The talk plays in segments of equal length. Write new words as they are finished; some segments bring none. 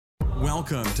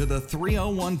Welcome to the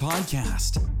 301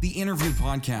 Podcast, the interview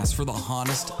podcast for the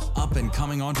hottest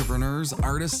up-and-coming entrepreneurs,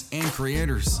 artists, and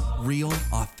creators. Real,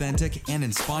 authentic, and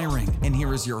inspiring. And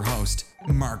here is your host,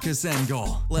 Marcus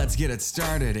Engel. Let's get it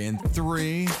started in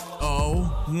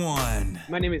 301.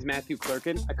 My name is Matthew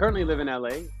Clerkin. I currently live in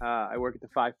LA. I work at the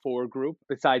 5-4 group.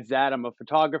 Besides that, I'm a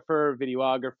photographer,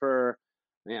 videographer,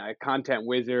 a content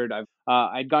wizard.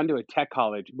 I'd gone to a tech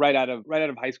college right out of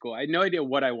high school. I had no idea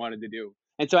what I wanted to do.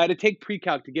 And so I had to take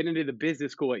pre-calc to get into the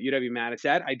business school at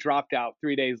UW-Madison. I dropped out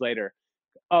 3 days later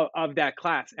of that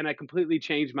class, and I completely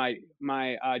changed my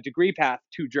degree path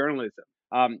to journalism.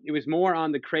 It was more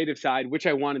on the creative side, which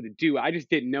I wanted to do. I just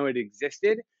didn't know it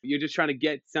existed. You're just trying to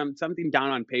get something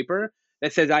down on paper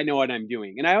that says I know what I'm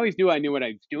doing. And I always knew I knew what I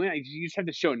was doing. You just have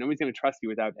to show it. Nobody's going to trust you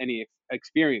without any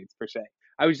experience per se.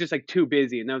 I was just like too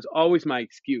busy, and that was always my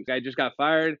excuse. I just got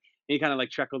fired, and he kind of like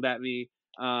chuckled at me.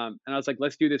 And I was like,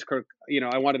 let's do this, Clerk.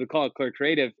 I wanted to call it Clerk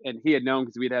Creative, and he had known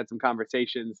because we'd had some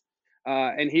conversations.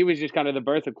 And he was just kind of the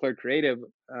birth of Clerk Creative,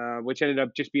 which ended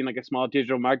up just being like a small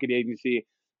digital marketing agency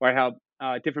where I helped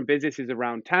different businesses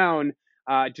around town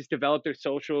just develop their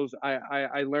socials.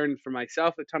 I learned for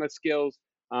myself a ton of skills.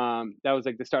 That was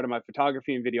like the start of my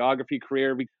photography and videography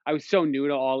career. I was so new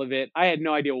to all of it. I had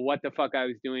no idea what the fuck I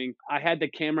was doing. I had the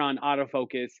camera on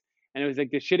autofocus, and it was like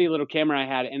this shitty little camera I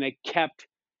had, and it kept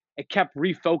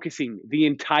refocusing the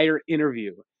entire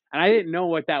interview. And I didn't know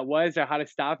what that was or how to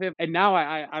stop it. And now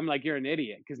I'm like, you're an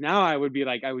idiot. Because now I would be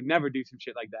like, I would never do some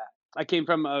shit like that. I came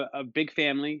from a big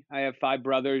family. I have 5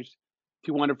 brothers,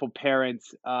 2 wonderful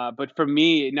parents. But for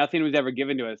me, nothing was ever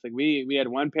given to us. Like we had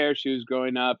 1 pair of shoes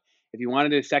growing up. If you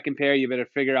wanted a second pair, you better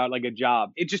figure out like a job.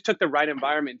 It just took the right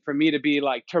environment for me to be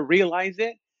like, to realize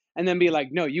it and then be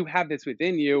like, no, you have this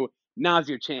within you. Now's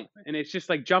your chance. And it's just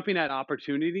like jumping at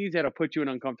opportunities that'll put you in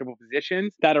uncomfortable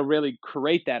positions that'll really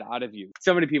create that out of you.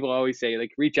 So many people always say,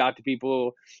 like, reach out to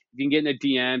people. You can get in the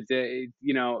DMs.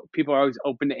 People are always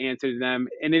open to answer them.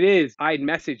 And it is. I had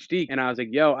messaged Deke and I was like,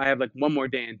 yo, I have like 1 more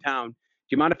day in town. Do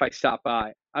you mind if I stop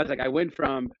by? I was like, I went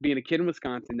from being a kid in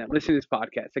Wisconsin that listened to this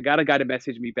podcast. I got a guy to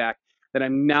message me back that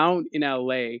I'm now in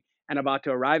LA and about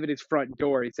to arrive at his front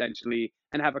door, essentially,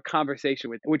 and have a conversation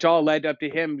with him, which all led up to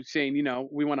him saying,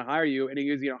 we want to hire you. And he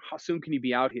goes, how soon can you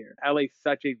be out here? LA is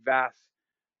such a vast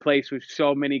place with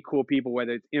so many cool people,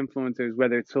 whether it's influencers,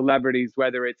 whether it's celebrities,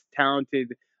 whether it's talented,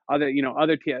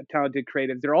 talented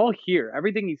creatives. They're all here.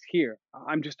 Everything is here.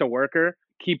 I'm just a worker.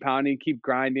 Keep pounding, keep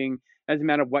grinding. Doesn't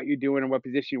matter what you're doing or what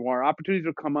position you are. Opportunities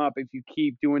will come up if you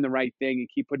keep doing the right thing and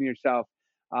keep putting yourself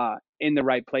in the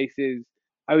right places.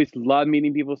 I always love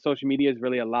meeting people. Social media has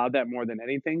really allowed that more than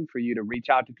anything, for you to reach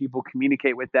out to people,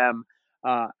 communicate with them,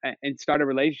 and start a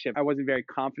relationship. I wasn't very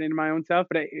confident in my own self,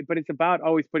 but it's about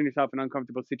always putting yourself in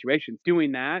uncomfortable situations.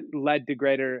 Doing that led to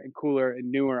greater and cooler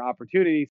and newer opportunities.